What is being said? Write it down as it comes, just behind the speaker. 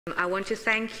I want to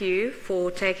thank you for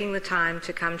taking the time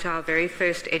to come to our very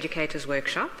first educators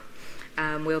workshop.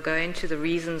 We'll go into the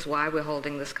reasons why we're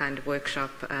holding this kind of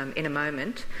workshop in a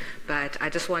moment, but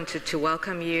I just wanted to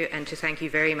welcome you and to thank you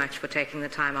very much for taking the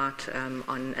time out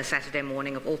on a Saturday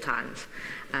morning of all times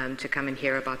to come and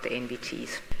hear about the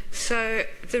NBTs. So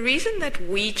the reason that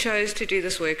we chose to do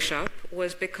this workshop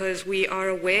was because we are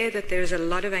aware that there's a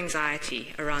lot of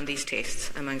anxiety around these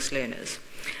tests amongst learners.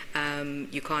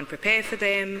 You can't prepare for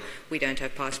them, we don't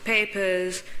have past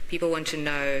papers, people want to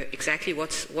know exactly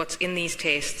what's in these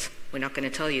tests. We're not going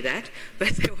to tell you that,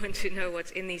 but they want to know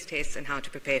what's in these tests and how to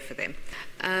prepare for them.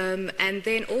 And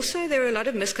then also there are a lot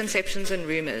of misconceptions and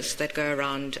rumors that go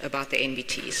around about the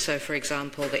NBTs. So for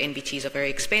example, the NBTs are very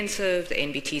expensive, the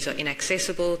NBTs are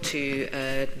inaccessible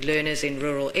to learners in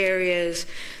rural areas,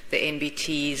 the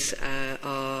NBTs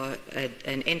are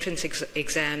an entrance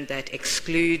exam that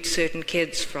excludes certain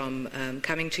kids from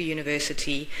coming to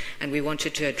university, and we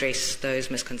wanted to address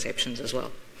those misconceptions as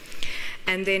well.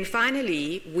 And then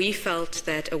finally, we felt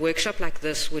that a workshop like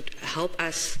this would help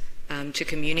us to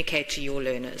communicate to your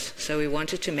learners. So we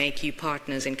wanted to make you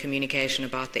partners in communication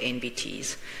about the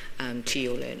NBTs to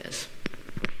your learners.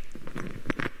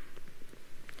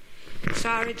 So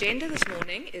our agenda this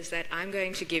morning is that I'm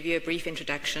going to give you a brief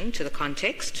introduction to the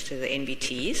context, to the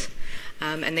NBTs,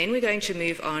 and then we're going to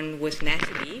move on with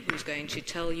Natalie, who's going to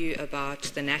tell you about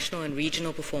the national and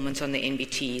regional performance on the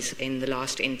NBTs in the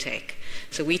last intake.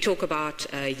 So we talk about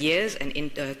years and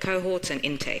cohorts and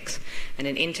intakes, and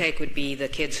an intake would be the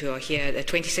kids who are here, the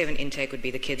 27 intake would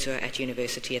be the kids who are at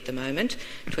university at the moment,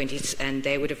 and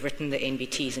they would have written the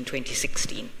NBTs in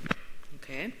 2016.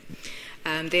 Okay.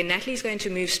 Then Natalie's going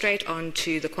to move straight on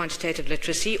to the quantitative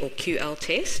literacy or QL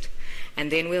test,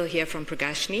 and then we'll hear from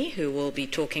Pragashni, who will be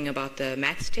talking about the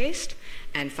maths test,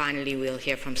 and finally we'll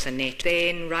hear from Sanet.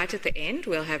 Then right at the end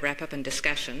we'll have wrap-up and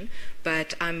discussion,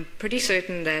 but I'm pretty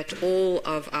certain that all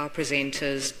of our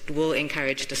presenters will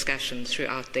encourage discussion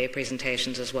throughout their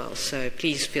presentations as well, so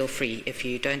please feel free if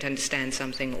you don't understand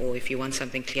something or if you want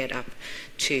something cleared up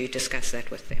to discuss that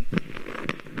with them.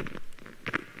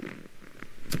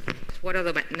 What are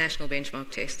the national benchmark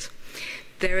tests?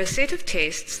 They're a set of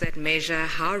tests that measure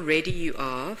how ready you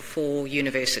are for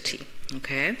university,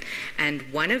 okay? And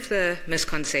one of the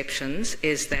misconceptions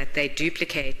is that they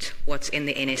duplicate what's in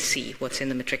the NSC, what's in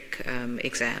the matric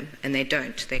exam, and they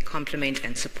don't. They complement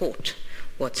and support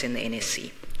what's in the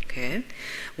NSC, okay?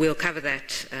 We'll cover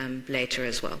that later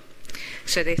as well.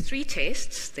 So there are three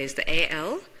tests. There's the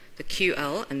AL, the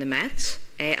QL, and the maths.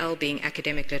 AL being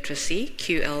academic literacy,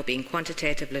 QL being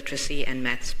quantitative literacy, and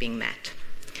maths being MAT.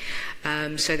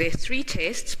 So there are three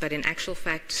tests, but in actual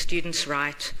fact, students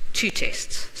write two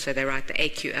tests. So they write the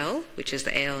AQL, which is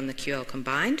the AL and the QL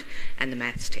combined, and the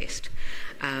maths test.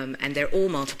 And they're all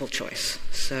multiple choice.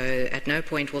 So at no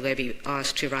point will they be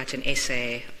asked to write an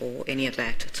essay or any of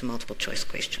that. It's a multiple choice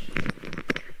question.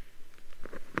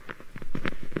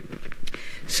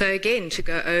 So again, to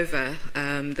go over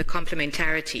the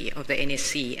complementarity of the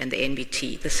NSC and the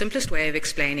NBT, the simplest way of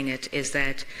explaining it is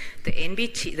that the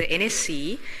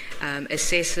NSC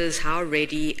assesses how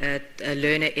ready a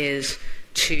learner is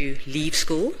to leave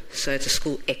school, so it's a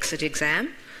school exit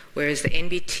exam, whereas the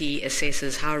NBT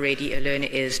assesses how ready a learner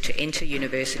is to enter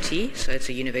university, so it's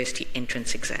a university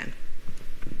entrance exam.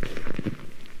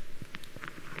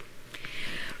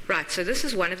 Right, so this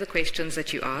is one of the questions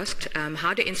that you asked.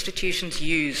 How do institutions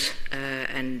use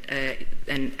an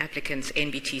applicant's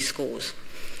NBT scores?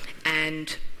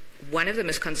 And one of the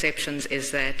misconceptions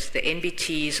is that the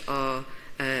NBTs are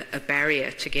a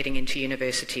barrier to getting into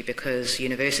university because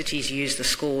universities use the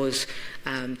scores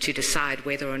to decide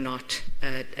whether or not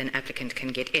an applicant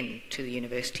can get in to the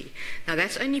university. Now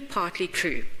that's only partly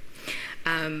true.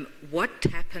 What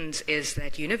happens is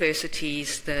that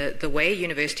universities, the way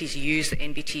universities use the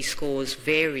NBT scores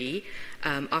vary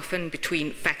often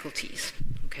between faculties,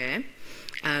 okay?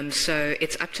 So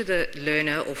it's up to the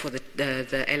learner or for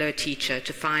the LO teacher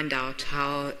to find out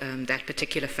how that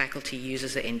particular faculty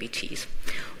uses the NBTs.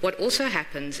 What also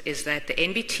happens is that the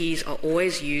NBTs are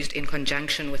always used in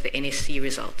conjunction with the NSC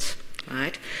results.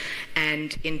 Right?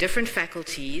 And in different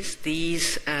faculties,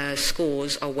 these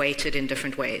scores are weighted in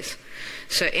different ways.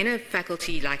 So in a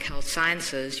faculty like health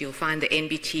sciences, you'll find the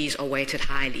NBTs are weighted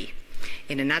highly.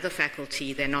 In another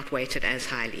faculty, they're not weighted as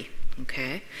highly.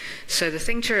 Okay? So the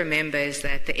thing to remember is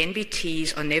that the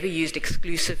NBTs are never used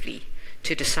exclusively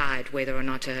to decide whether or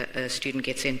not an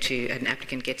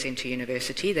applicant gets into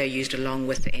university. They're used along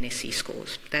with the NSC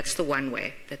scores. That's the one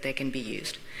way that they can be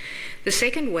used. The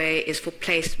second way is for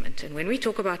placement. And when we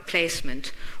talk about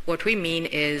placement, what we mean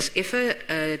is if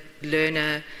a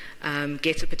learner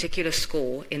gets a particular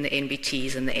score in the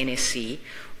NBTs and the NSC,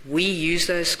 we use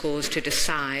those scores to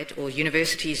decide, or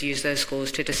universities use those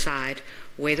scores to decide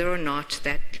whether or not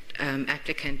that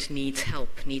applicant needs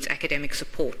help, needs academic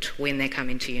support when they come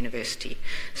into university.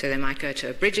 So they might go to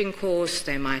a bridging course,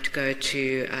 they might go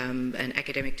to an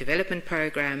academic development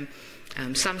program,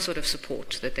 some sort of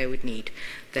support that they would need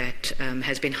that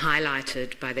has been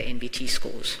highlighted by the NBT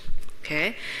scores.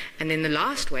 Okay? And then the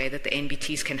last way that the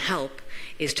NBTs can help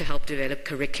is to help develop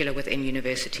curricula within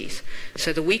universities.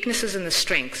 So the weaknesses and the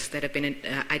strengths that have been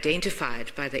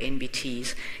identified by the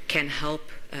NBTs can help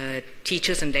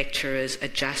teachers and lecturers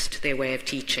adjust their way of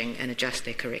teaching and adjust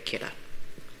their curricula.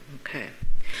 Okay.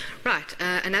 Right.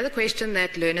 Another question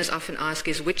that learners often ask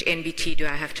is, which NBT do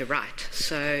I have to write?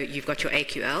 So you've got your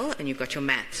AQL and you've got your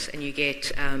maths, and you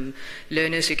get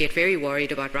learners who get very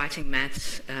worried about writing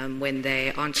maths when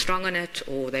they aren't strong on it,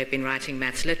 or they've been writing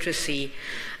maths literacy.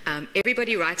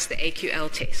 Everybody writes the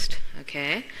AQL test,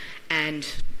 okay? And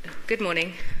good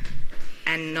morning.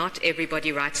 And not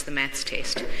everybody writes the maths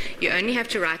test. You only have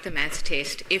to write the maths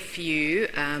test if you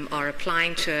are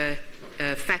applying to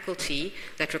a faculty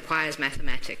that requires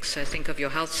mathematics. So think of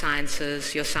your health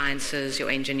sciences, your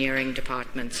engineering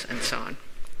departments, and so on.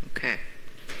 Okay.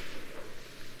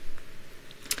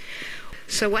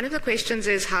 So one of the questions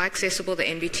is how accessible the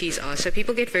NBTs are. So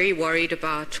people get very worried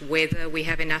about whether we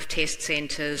have enough test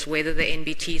centers, whether the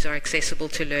NBTs are accessible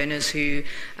to learners who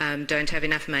don't have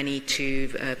enough money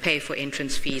to pay for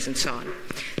entrance fees and so on.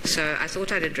 So I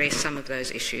thought I'd address some of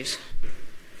those issues.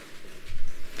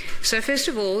 So first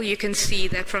of all, you can see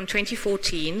that from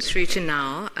 2014 through to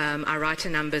now, our writer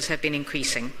numbers have been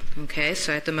increasing. Okay,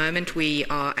 so at the moment we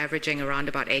are averaging around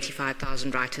about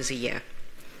 85,000 writers a year.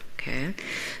 Okay,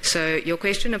 so your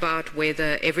question about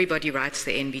whether everybody writes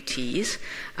the NBTs,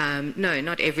 no,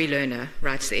 not every learner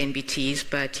writes the NBTs,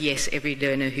 but yes, every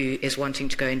learner who is wanting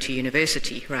to go into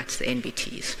university writes the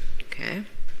NBTs. Okay.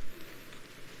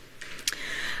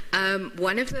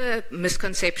 One of the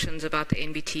misconceptions about the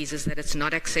NBTs is that it's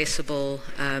not accessible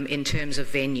in terms of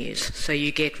venues. So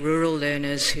you get rural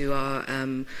learners who are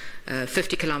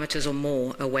 50 kilometers or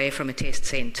more away from a test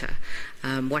center.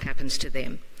 What happens to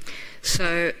them?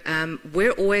 So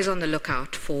we're always on the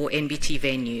lookout for NBT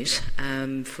venues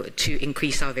to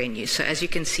increase our venues. So as you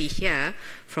can see here,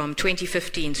 from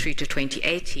 2015 through to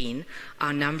 2018,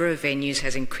 our number of venues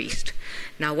has increased.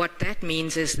 Now what that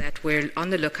means is that we're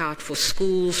on the lookout for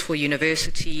schools, for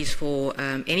universities, for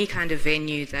any kind of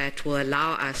venue that will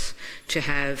allow us to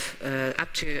have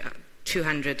up to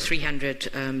 200,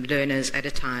 300 learners at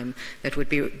a time that would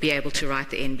be able to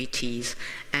write the NBTs,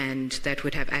 and that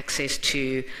would have access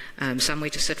to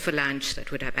somewhere to sit for lunch,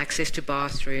 that would have access to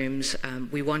bathrooms.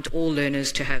 We want all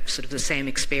learners to have sort of the same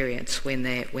experience when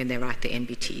they write the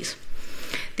NBTs.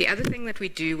 The other thing that we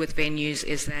do with venues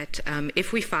is that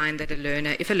if we find that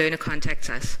if a learner contacts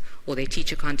us, or their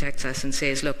teacher contacts us and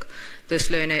says, look, this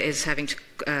learner is having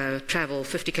to travel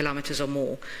 50 kilometers or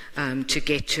more to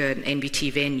get to an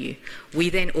NBT venue, we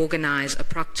then organize a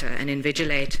proctor, an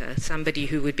invigilator, somebody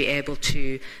who would be able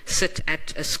to sit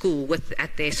at a school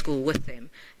at their school with them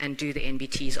and do the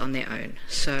NBTs on their own.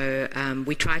 So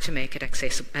we try to make it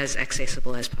as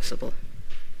accessible as possible.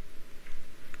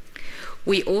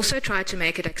 We also try to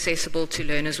make it accessible to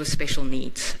learners with special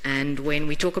needs. And when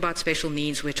we talk about special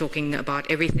needs, we're talking about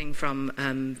everything from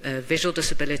visual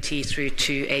disability through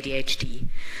to ADHD.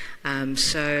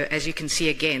 So as you can see,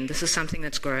 again, this is something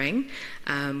that's growing.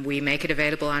 We make it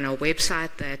available on our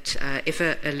website that if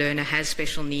a learner has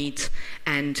special needs,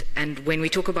 and when we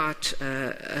talk about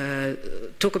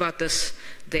this,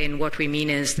 then what we mean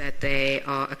is that they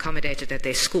are accommodated at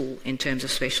their school in terms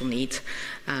of special needs.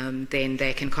 Then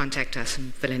they can contact us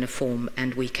and fill in a form,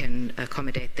 and we can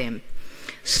accommodate them.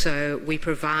 So we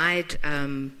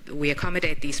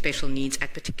accommodate these special needs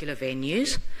at particular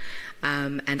venues.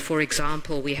 And for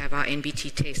example, we have our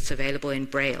NBT tests available in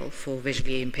Braille for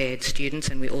visually impaired students,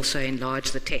 and we also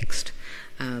enlarge the text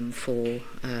for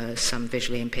some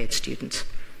visually impaired students.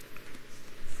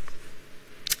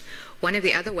 One of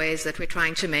the other ways that we're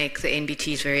trying to make the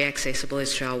NBTs very accessible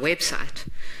is through our website.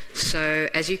 So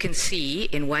as you can see,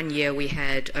 in 1 year we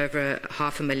had over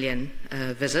 500,000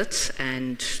 visits,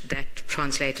 and that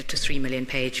translated to 3 million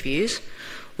page views.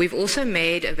 We've also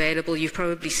made available, you've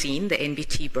probably seen, the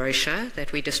NBT brochure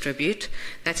that we distribute.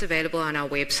 That's available on our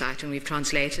website, and we've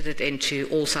translated it into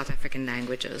all South African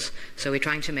languages. So we're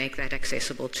trying to make that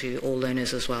accessible to all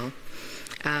learners as well.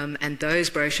 And those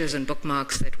brochures and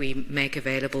bookmarks that we make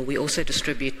available, we also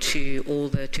distribute to all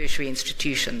the tertiary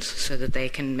institutions so that they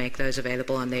can make those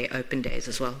available on their open days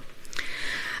as well.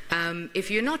 If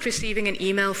you're not receiving an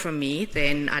email from me,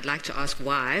 then I'd like to ask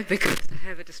why, because I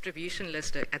have a distribution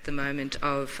list at the moment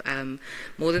of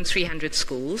more than 300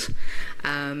 schools,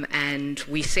 and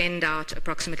we send out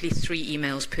approximately 3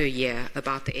 emails per year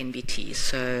about the NBTs.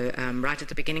 So right at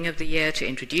the beginning of the year to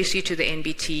introduce you to the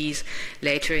NBTs,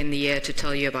 later in the year to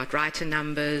tell you about writer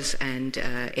numbers and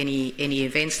any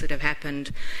events that have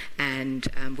happened, and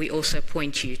we also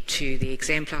point you to the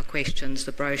exemplar questions,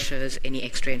 the brochures, any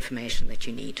extra information that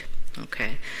you need.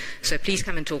 Okay, so please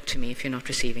come and talk to me if you're not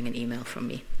receiving an email from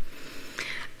me.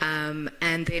 And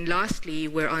then lastly,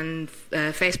 we're on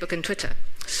Facebook and Twitter.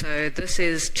 So this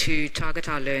is to target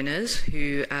our learners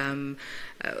who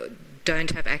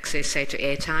don't have access, say, to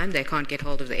airtime. They can't get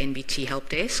hold of the NBT help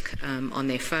desk on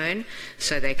their phone,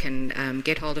 so they can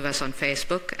get hold of us on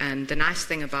Facebook. And the nice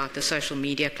thing about the social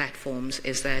media platforms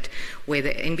is that where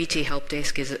the NBT help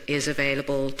desk is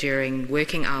available during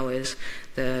working hours,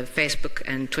 the Facebook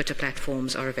and Twitter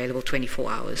platforms are available 24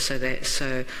 hours.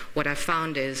 So what I've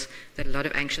found is that a lot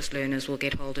of anxious learners will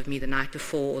get hold of me the night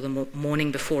before or the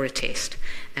morning before a test,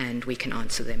 and we can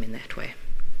answer them in that way.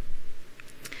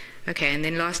 Okay, and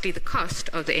then lastly, the cost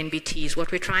of the NBTs.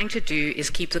 What we're trying to do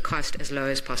is keep the cost as low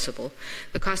as possible.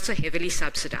 The costs are heavily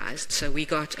subsidized, so we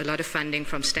got a lot of funding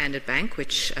from Standard Bank,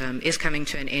 which is coming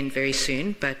to an end very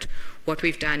soon, but what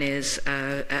we've done is,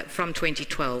 from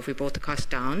 2012, we brought the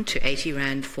cost down to 80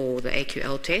 Rand for the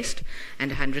AQL test and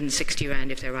 160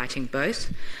 Rand if they're writing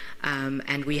both,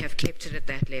 and we have kept it at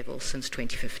that level since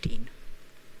 2015.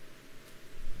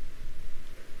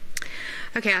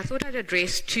 Okay, I thought I'd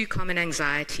address 2 common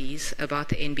anxieties about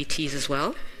the NBTs as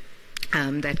well,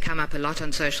 that come up a lot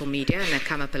on social media and that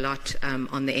come up a lot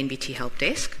on the NBT help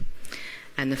desk.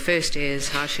 And the first is,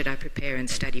 how should I prepare and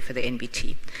study for the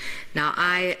NBT? Now,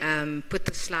 I put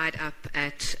the slide up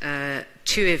at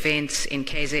 2 events in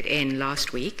KZN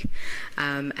last week,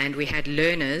 and we had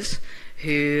learners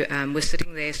who were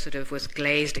sitting there sort of with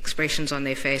glazed expressions on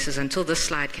their faces until this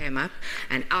slide came up,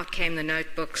 and out came the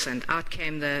notebooks and out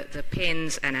came the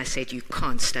pens, and I said, you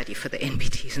can't study for the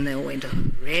NBTs, and they all went,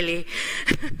 oh, really?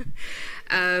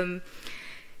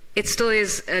 It still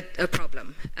is a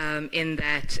problem in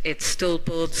that it still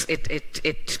builds,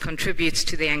 it contributes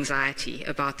to the anxiety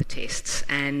about the tests.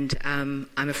 And I'm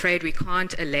afraid we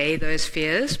can't allay those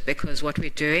fears, because what we're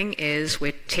doing is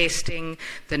we're testing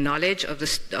the knowledge of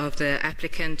the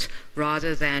applicant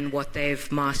rather than what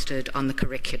they've mastered on the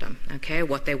curriculum, okay,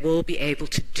 what they will be able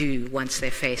to do once they're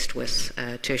faced with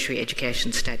tertiary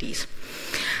education studies.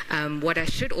 What I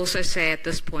should also say at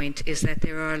this point is that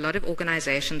there are a lot of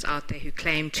organizations out there who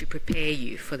claim to prepare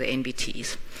you for the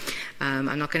NBTs.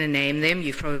 I'm not going to name them,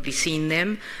 you've probably seen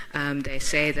them. They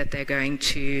say that they're going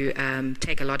to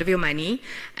take a lot of your money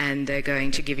and they're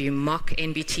going to give you mock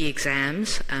NBT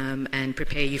exams and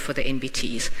prepare you for the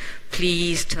NBTs.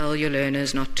 Please tell your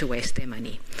learners not to waste their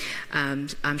money.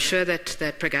 I'm sure that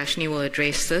Pragashni will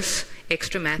address this.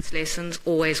 Extra maths lessons,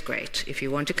 always great. If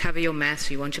you want to cover your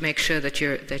maths, you want to make sure that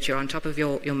you're on top of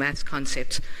your maths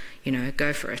concepts, you know,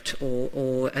 go for it,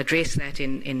 or address that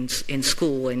in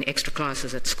school, in extra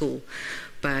classes at school.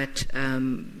 But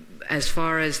as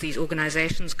far as these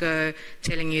organizations go,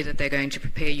 telling you that they're going to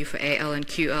prepare you for AL and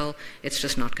QL, it's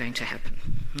just not going to happen,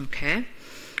 okay?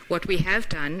 What we have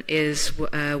done is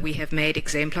we have made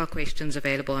exemplar questions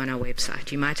available on our website.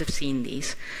 You might have seen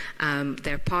these.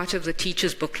 They're part of the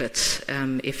teachers' booklets.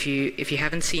 If you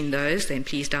haven't seen those, then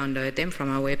please download them from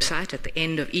our website. At the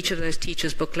end of each of those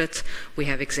teachers' booklets, we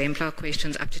have exemplar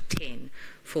questions up to 10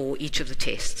 for each of the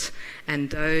tests. And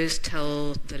those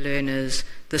tell the learners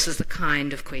this is the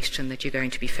kind of question that you're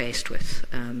going to be faced with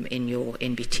in your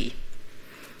NBT.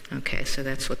 Okay, so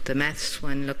that's what the maths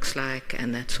one looks like,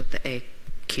 and that's what the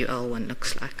AQL one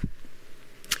looks like.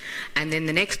 And then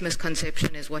the next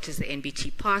misconception is, what is the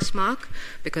NBT pass mark?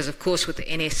 Because of course with the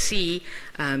NSC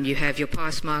you have your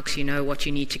pass marks, you know what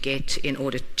you need to get in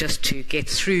order just to get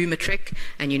through matric,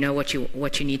 and you know what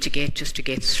you need to get just to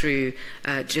get through,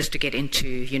 just to get into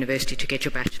university to get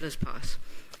your bachelor's pass.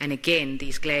 And again,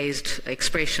 these glazed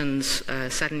expressions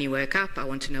suddenly woke up. I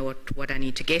want to know what I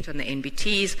need to get on the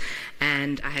NBTs,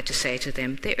 and I had to say to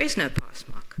them, there is no pass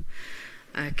mark.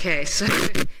 Okay, so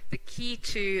the key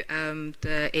to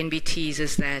the NBTs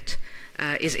is that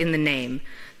is in the name,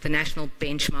 the National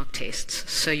Benchmark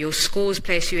Tests. So your scores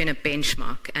place you in a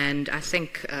benchmark, and I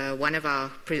think one of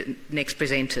our next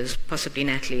presenters, possibly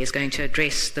Natalie, is going to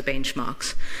address the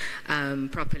benchmarks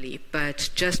properly. But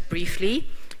just briefly,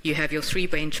 you have your 3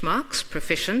 benchmarks: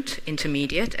 proficient,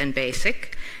 intermediate, and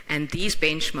basic. And these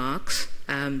benchmarks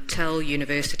tell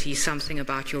universities something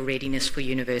about your readiness for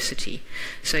university.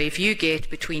 So if you get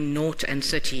between 0 and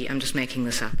 30, I'm just making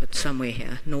this up, it's somewhere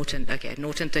here, 0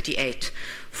 and 38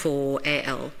 for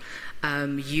AL,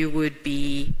 you would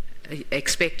be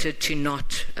expected to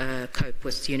not cope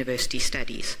with university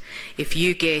studies. If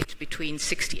you get between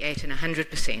 68 and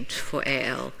 100% for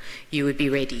AL, you would be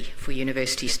ready for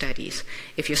university studies.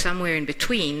 If you're somewhere in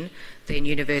between, then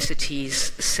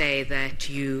universities say that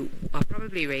you are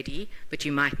probably ready, but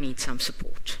you might need some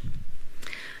support.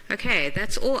 Okay,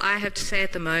 that's all I have to say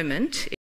at the moment.